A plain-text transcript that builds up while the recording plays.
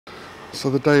So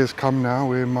the day has come now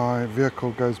where my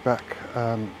vehicle goes back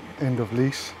end of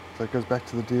lease, so it goes back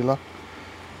to the dealer.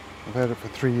 I've had it for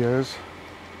 3 years.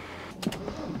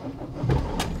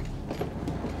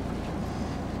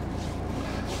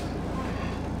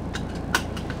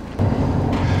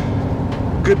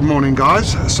 Good morning,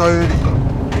 guys. So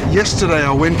yesterday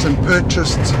I went and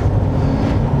purchased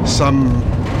some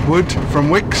wood from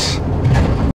Wicks.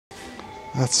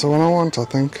 That's the one I want, I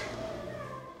think.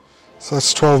 So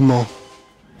that's 12 mil.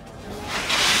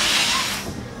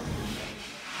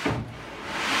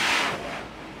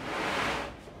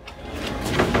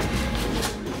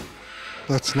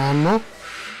 That's 9 mil.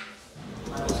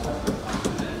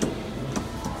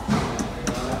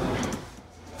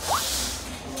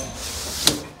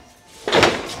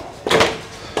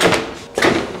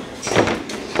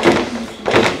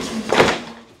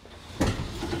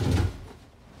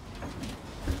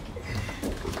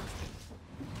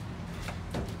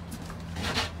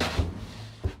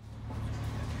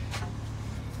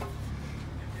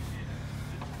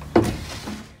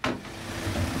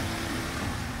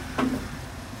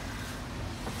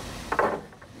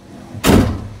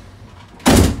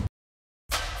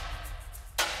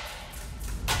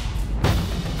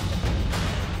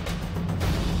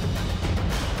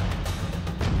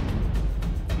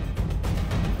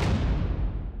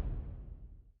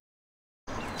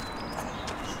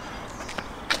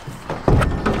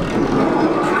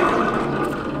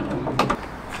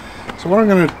 So what I'm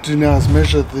going to do now is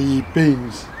measure the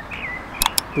beams,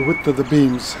 the width of the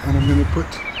beams, and I'm going to put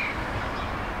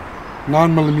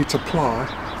 9mm ply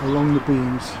along the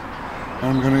beams, and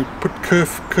I'm going to put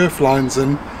kerf lines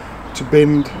in to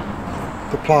bend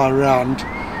the ply around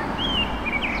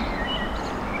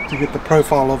to get the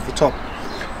profile of the top.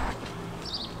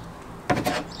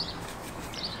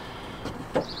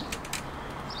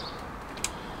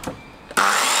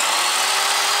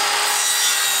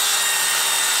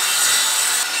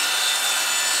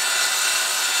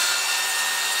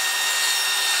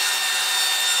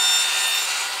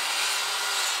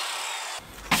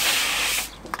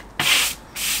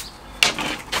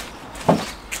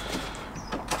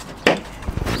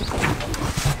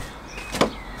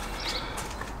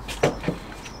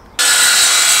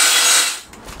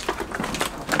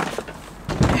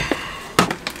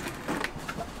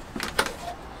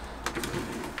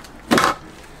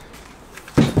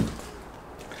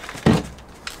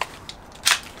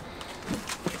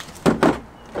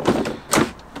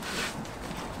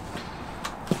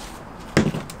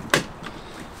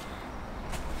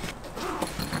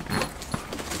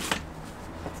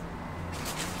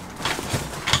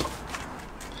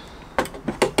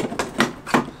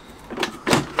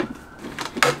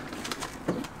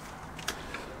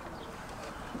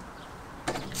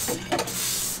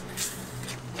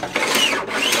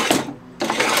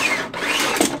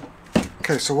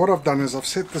 Okay, so what I've done is I've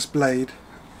set this blade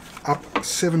up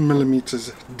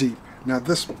 7mm deep. Now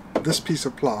this piece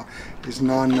of ply is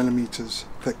 9mm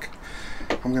thick.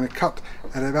 I'm going to cut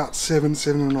at about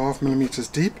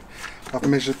 7.5mm deep. I've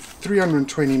measured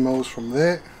 320 mils from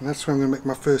there, and that's where I'm going to make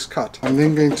my first cut. I'm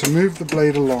then going to move the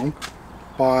blade along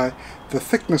by the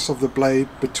thickness of the blade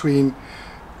between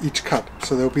each cut.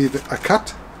 So there'll be a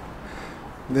cut,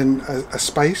 then a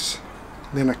space,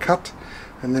 then a cut,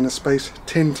 and then a space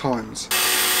 10 times.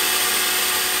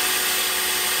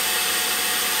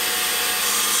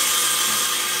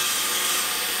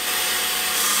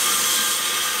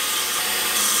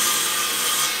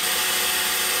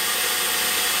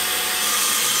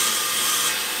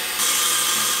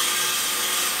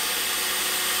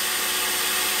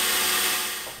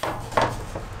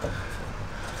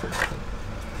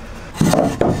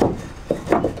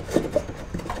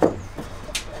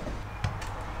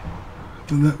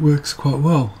 And that works quite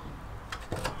well.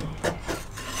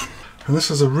 And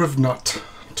this is a riv nut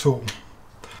tool.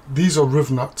 These are riv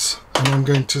nuts, and I'm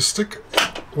going to stick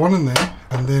one in there,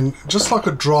 and then just like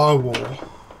a drywall,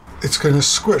 it's going to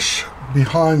squish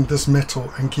behind this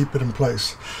metal and keep it in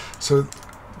place. So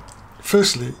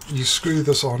firstly, you screw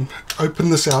this on, open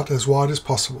this out as wide as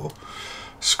possible,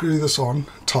 screw this on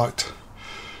tight,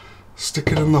 stick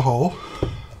it in the hole,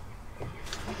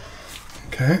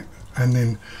 okay, and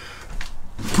then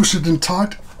push it in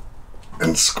tight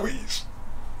and squeeze.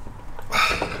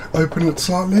 Open it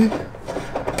slightly,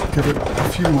 give it a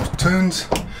few more turns,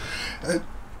 and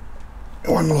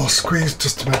one last squeeze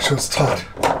just to make sure it's tight.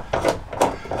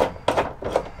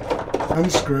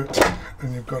 Unscrew it,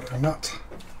 and you've got a nut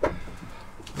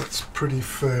that's pretty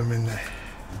firm in there.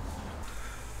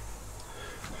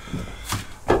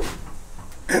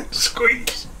 And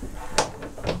squeeze.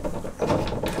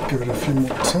 Give it a few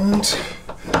more turns.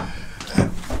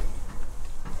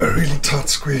 really tight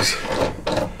squeeze.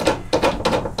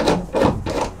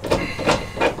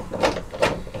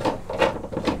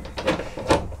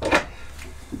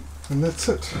 And that's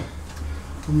it.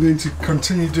 I'm going to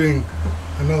continue doing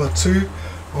another 2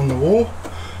 on the wall,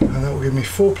 and that will give me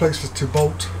 4 places to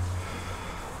bolt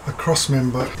a cross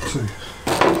member to.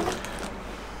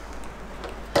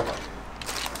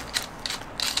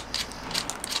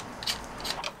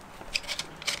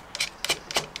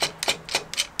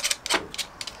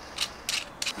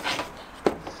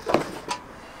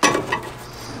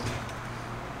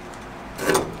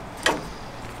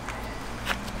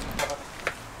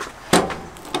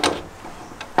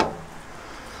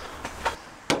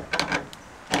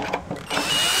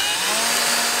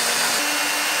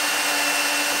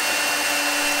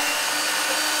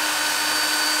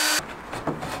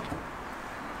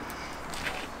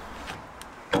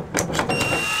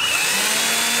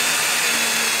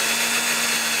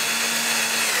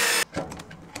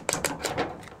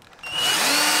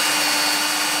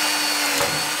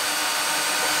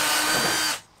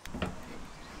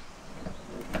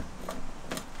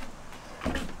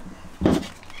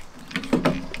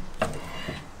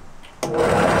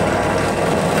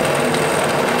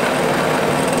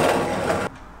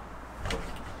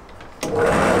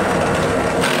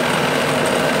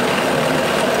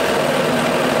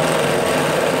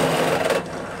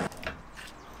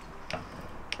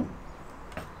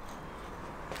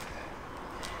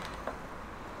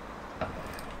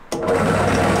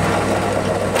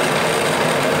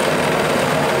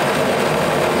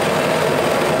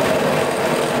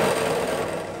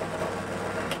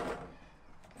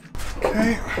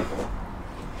 Okay.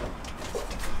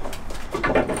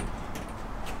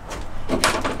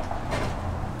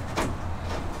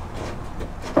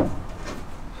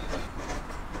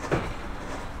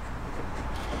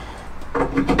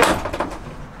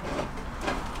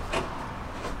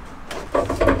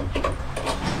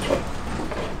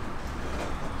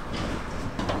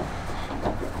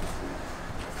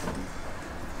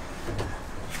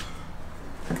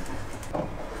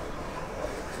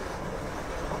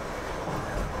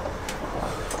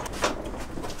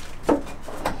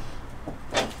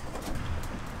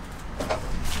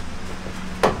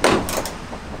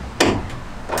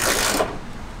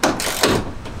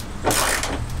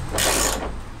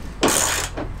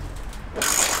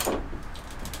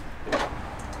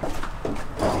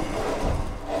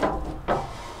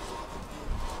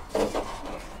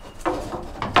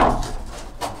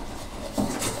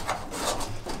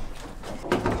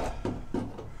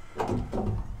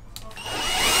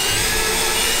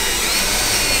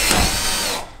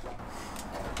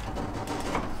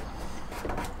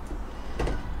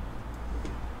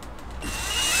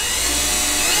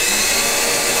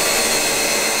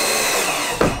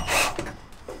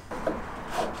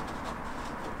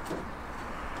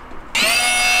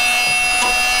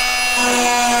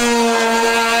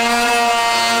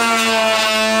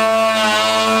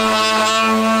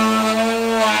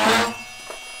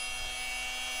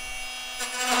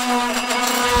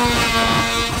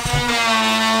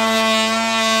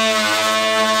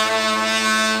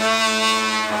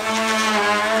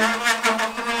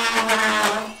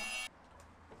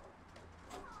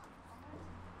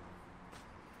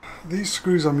 These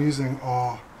screws I'm using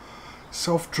are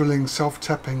self-drilling,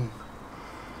 self-tapping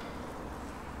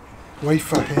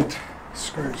wafer head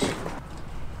screws.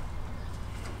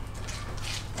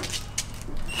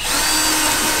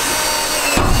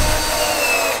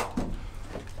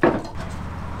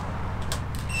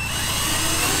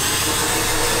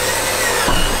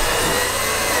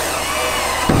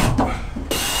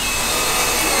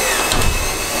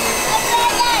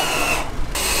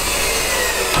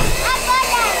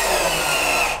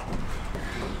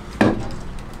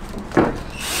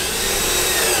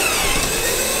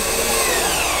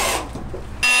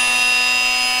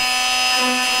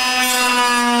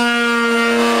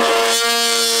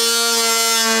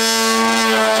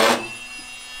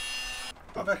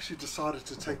 I've actually decided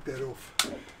to take that off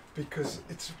because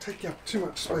it's taking up too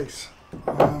much space.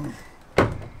 I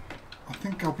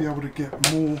think I'll be able to get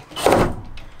more.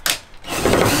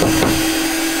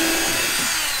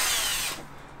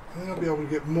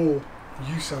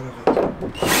 Use out of it.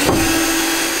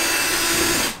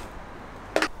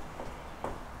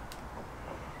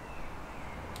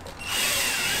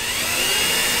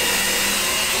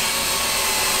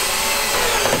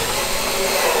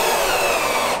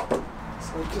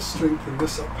 Just strengthen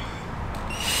this up.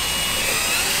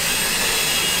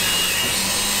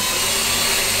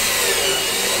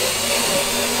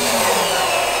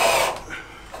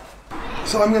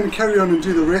 So I'm going to carry on and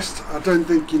do the rest. I don't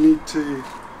think you need to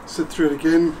sit through it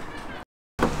again.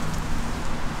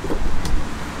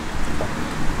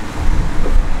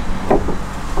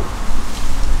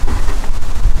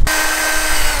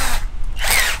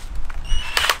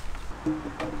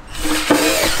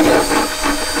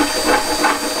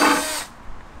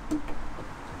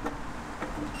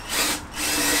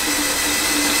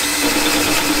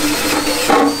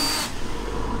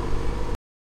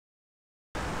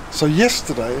 So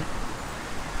yesterday,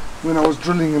 when I was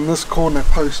drilling in this corner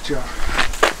post here,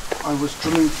 I was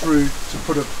drilling through to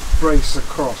put a brace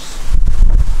across.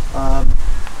 I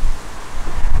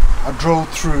drilled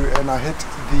through and I hit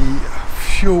the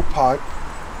fuel pipe,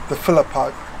 the filler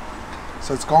pipe.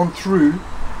 So it's gone through,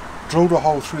 drilled a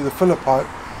hole through the filler pipe,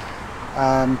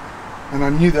 and I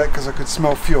knew that because I could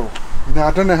smell fuel. Now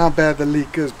I don't know how bad the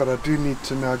leak is, but I do need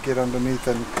to now get underneath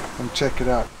and check it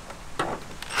out.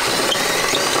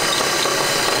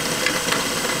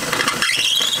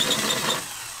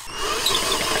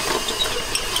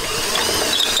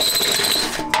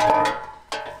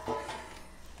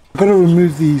 I've got to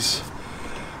remove these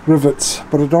rivets,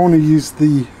 but I don't want to use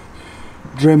the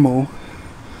Dremel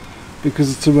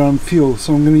because it's around fuel,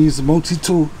 so I'm going to use the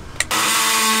multi-tool.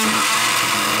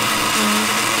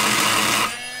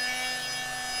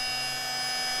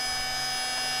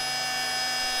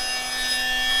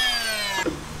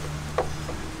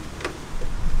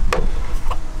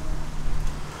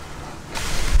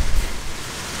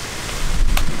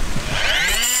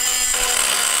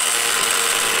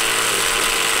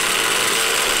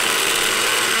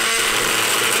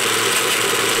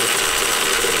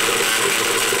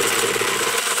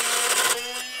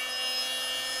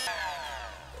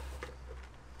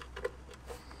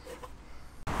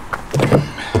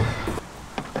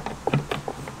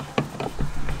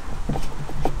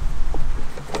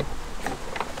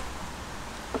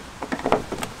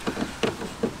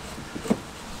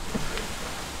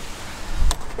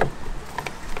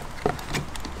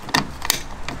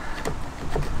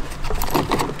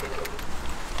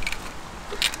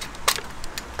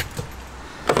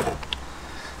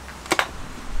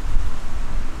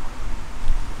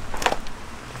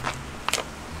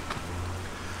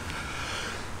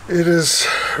 It is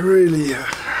really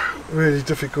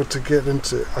difficult to get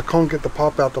into. I can't get the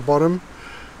pipe out the bottom,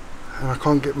 and I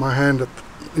can't get my hand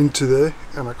into there,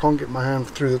 and I can't get my hand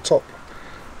through the top.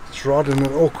 It's right in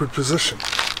an awkward position.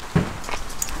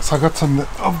 So I got some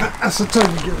of the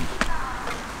acetone again.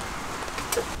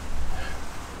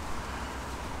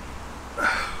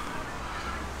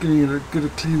 Getting it as good a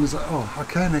clean as oh, I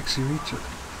can actually reach it.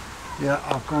 Yeah,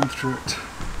 I've gone through it.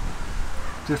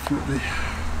 Definitely.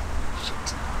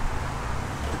 Shit.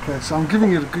 Okay, so I'm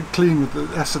giving it a good clean with the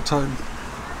acetone.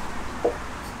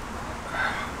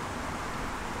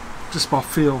 Just by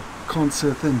feel, can't see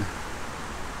a thing.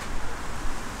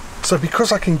 So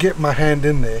because I can get my hand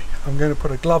in there, I'm going to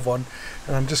put a glove on,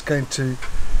 and I'm just going to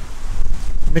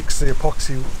mix the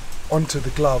epoxy onto the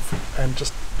glove and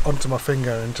just onto my finger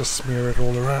and just smear it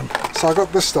all around. So I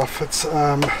got this stuff. It's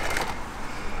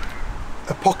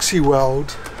epoxy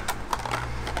weld,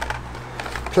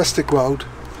 plastic weld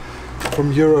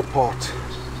from Europart.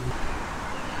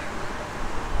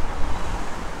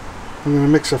 I'm going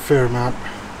to mix a fair amount.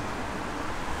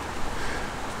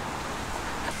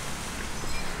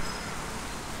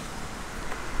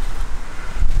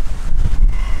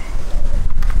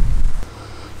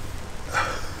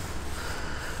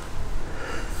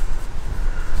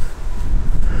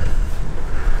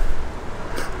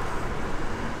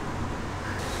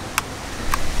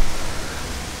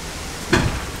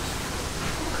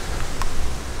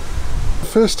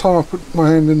 First time I put my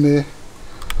hand in there,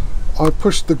 I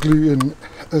pushed the glue in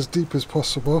as deep as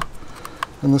possible,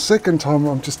 and the second time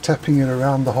I'm just tapping it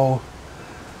around the hole.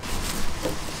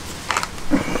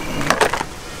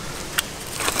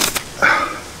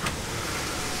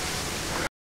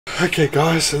 Okay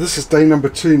guys, so this is day number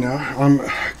 2 now. I'm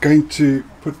going to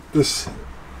put this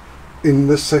in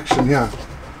this section here,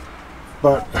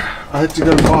 but I had to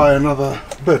go buy another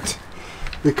bit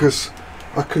because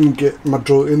I couldn't get my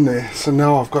drill in there. So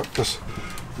now I've got this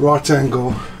right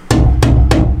angle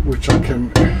which I can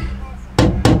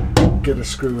get a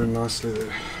screw in nicely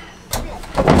there.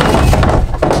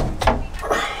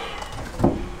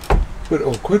 Bit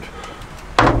awkward.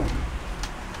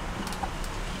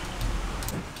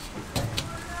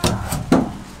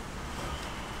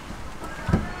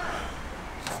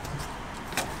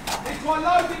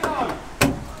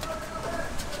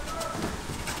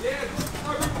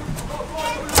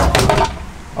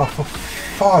 Oh, for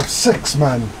 5, 6,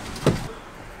 man.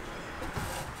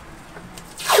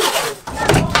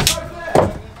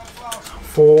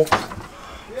 Four,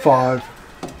 5,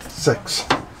 6.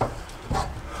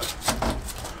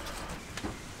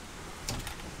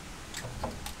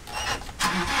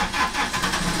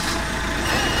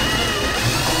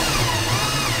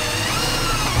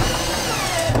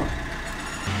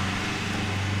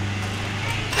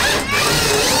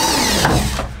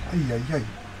 Hey.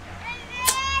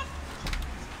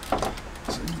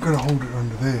 So you've got to hold it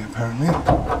under there apparently,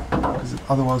 because it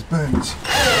otherwise burns.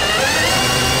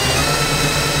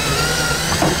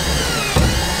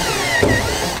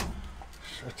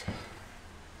 Shit.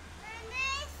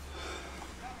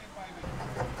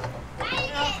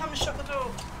 Yeah, come and shut the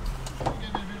door.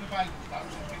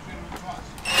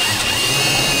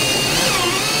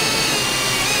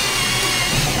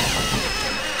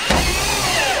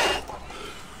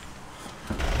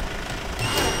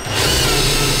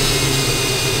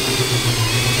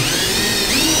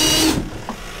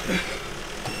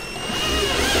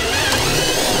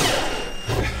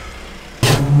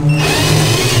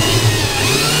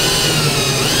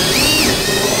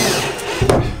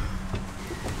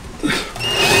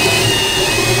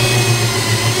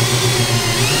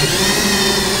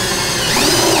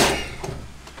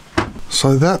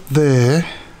 So that there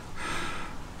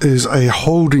is a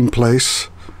holding place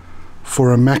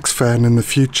for a max fan in the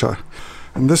future,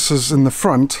 and this is in the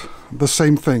front the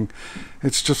same thing.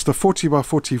 It's just a 40 by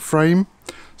 40 frame,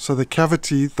 so the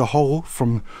cavity, the hole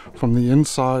from the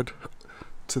inside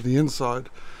to the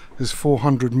inside is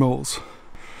 400 mils.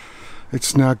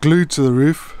 It's now glued to the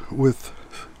roof with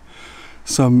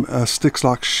some sticks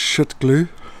like shit glue.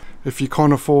 If you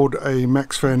can't afford a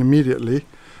max fan immediately,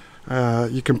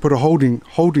 you can put a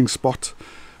holding spot,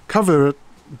 cover it,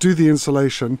 do the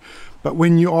insulation, but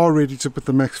when you are ready to put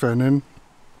the max fan in,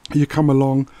 you come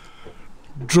along,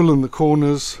 drill in the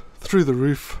corners through the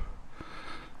roof,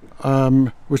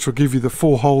 which will give you the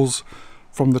 4 holes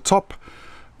from the top.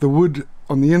 The wood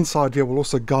on the inside here will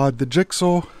also guide the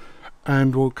jigsaw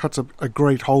and will cut a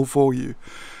great hole for you.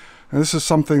 And this is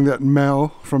something that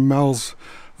Mel from Mel's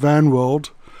Van World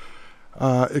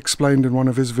explained in one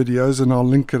of his videos, and I'll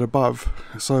link it above.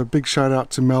 So a big shout out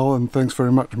to Mel, and thanks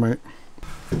very much, mate.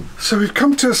 So we've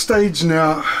come to a stage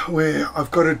now where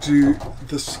I've got to do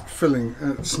this filling,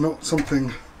 and it's not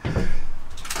something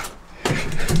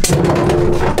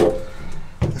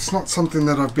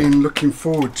that I've been looking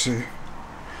forward to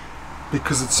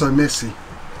because it's so messy.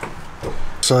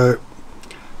 So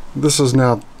this is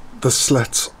now the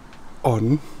slats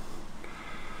on.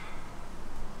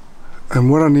 And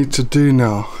what I need to do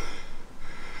now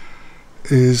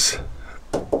is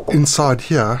inside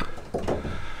here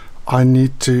I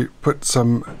need to put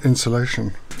some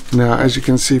insulation. Now as you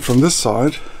can see from this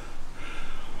side,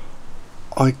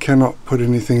 I cannot put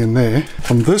anything in there.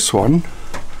 On this one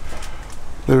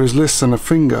there is less than a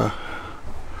finger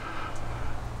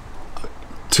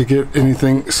to get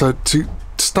anything, so to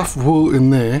stuff wool in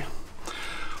there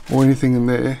or anything in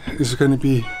there is going to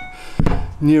be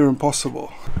near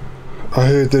impossible. I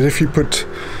heard that if you put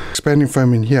expanding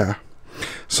foam in here,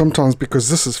 sometimes because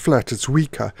this is flat, it's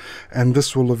weaker, and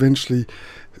this will eventually,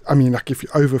 I mean, like if you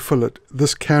overfill it,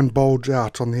 this can bulge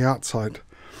out on the outside.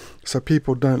 So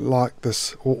people don't like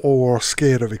this or are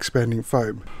scared of expanding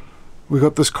foam. We've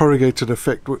got this corrugated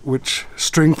effect which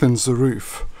strengthens the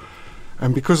roof,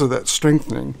 and because of that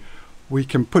strengthening we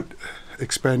can put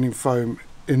expanding foam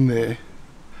in there,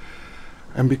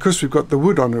 and because we've got the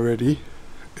wood on already,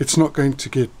 it's not going to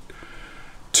get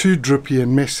too drippy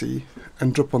and messy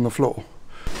and drip on the floor.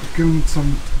 I've given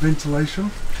some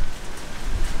ventilation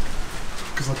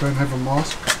because I don't have a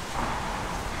mask.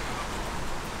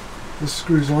 This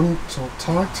screws on, it's all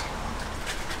tight.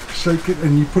 Shake it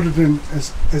and you put it in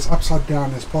as upside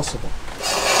down as possible.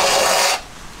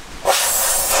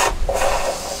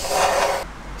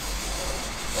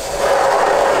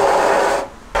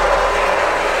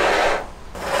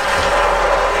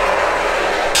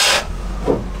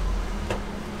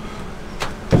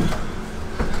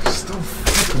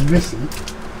 Messy,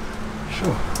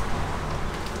 sure.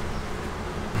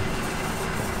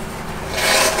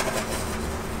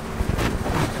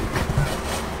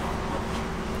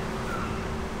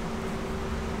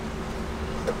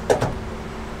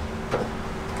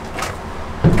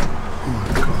 Oh my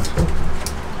god,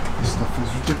 this stuff is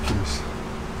ridiculous.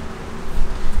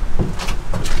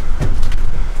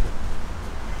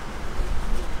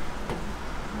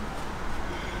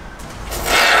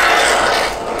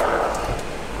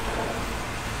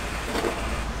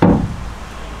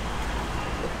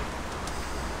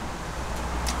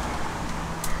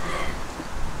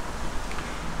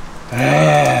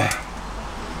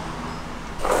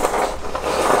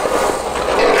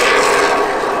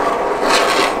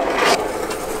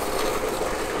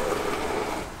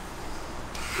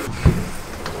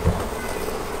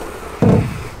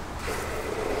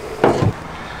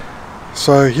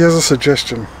 So here's a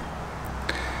suggestion.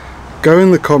 Go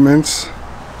in the comments,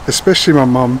 especially my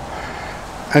mum,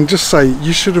 and just say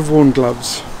you should have worn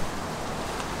gloves.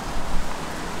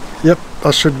 I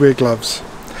should wear gloves.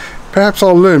 Perhaps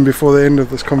I'll learn before the end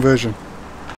of this conversion.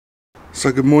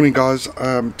 So good morning guys,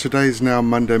 today is now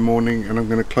Monday morning and I'm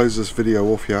going to close this video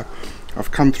off here. I've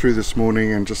come through this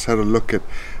morning and just had a look at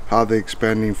how the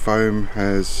expanding foam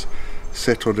has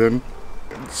settled in.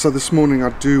 So this morning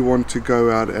I do want to go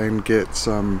out and get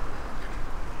some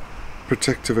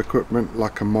protective equipment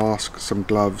like a mask, some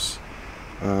gloves.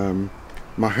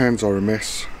 My hands are a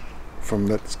mess from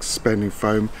that expanding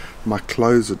foam. My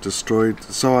clothes are destroyed,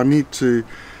 so I need to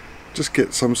just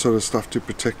get some sort of stuff to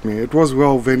protect me. It was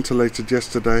well ventilated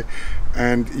yesterday,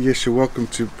 and yes, you're welcome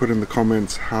to put in the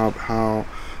comments how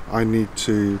I need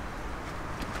to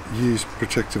use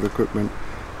protective equipment.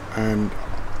 And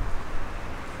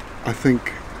I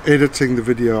think editing the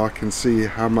video I can see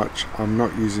how much I'm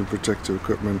not using protective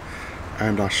equipment,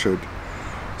 and I should.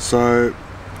 So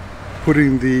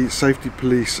putting the safety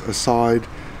police aside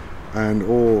and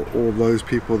all those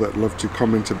people that love to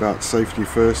comment about safety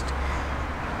first,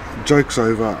 joke's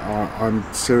over. I'm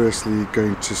seriously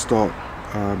going to start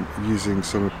using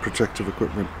some protective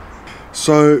equipment.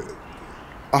 So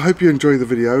I hope you enjoy the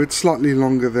video. It's slightly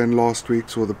longer than last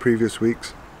week's or the previous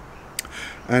week's,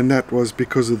 and that was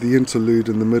because of the interlude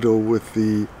in the middle with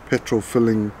the petrol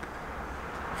filling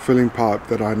pipe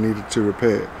that I needed to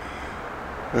repair.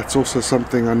 That's also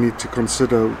something I need to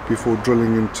consider before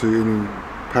drilling into any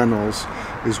panels,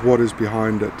 is what is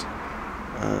behind it.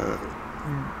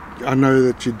 I know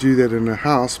that you do that in a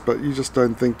house, but you just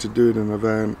don't think to do it in a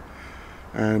van.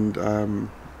 And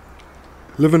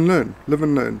live and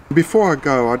learn. Before I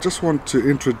go, I just want to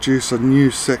introduce a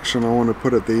new section I want to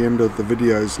put at the end of the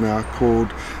videos now,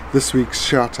 called this week's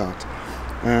shout out.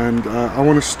 And I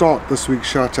want to start this week's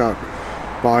shout out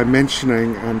by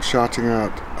mentioning and shouting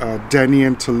out Danny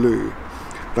and Talou.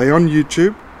 They're on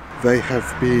YouTube. They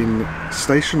have been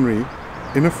stationary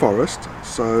in a forest,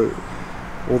 so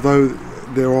although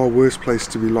there are worse places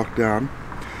to be locked down,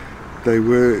 they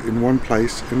were in one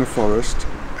place in a forest,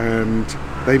 and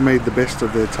they made the best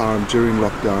of their time during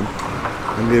lockdown,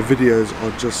 and their videos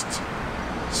are just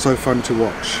so fun to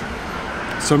watch.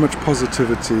 So much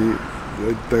positivity.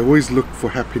 They always look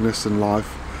for happiness in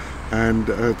life, and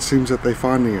it seems that they're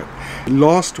finding it.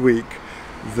 Last week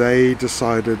they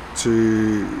decided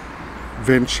to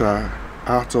venture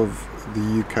out of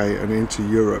the UK and into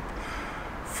Europe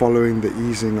following the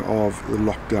easing of the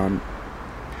lockdown,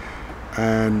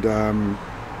 and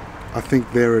I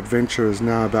think their adventure is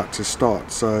now about to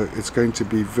start, so it's going to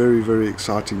be very, very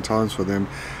exciting times for them,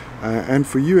 and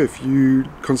for you if you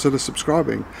consider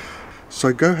subscribing.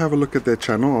 So go have a look at their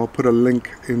channel. I'll put a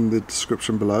link in the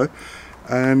description below,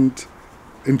 and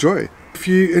enjoy. If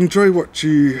you enjoy what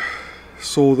you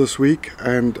saw this week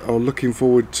and are looking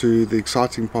forward to the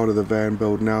exciting part of the van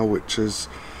build now, which is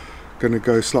going to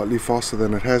go slightly faster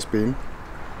than it has been,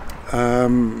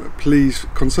 please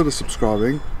consider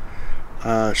subscribing,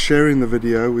 sharing the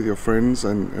video with your friends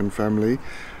and family,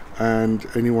 and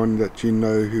anyone that you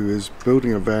know who is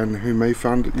building a van who may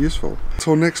find it useful.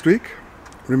 Until next week,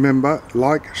 remember,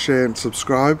 like, share and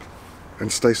subscribe,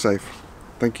 and stay safe.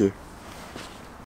 Thank you.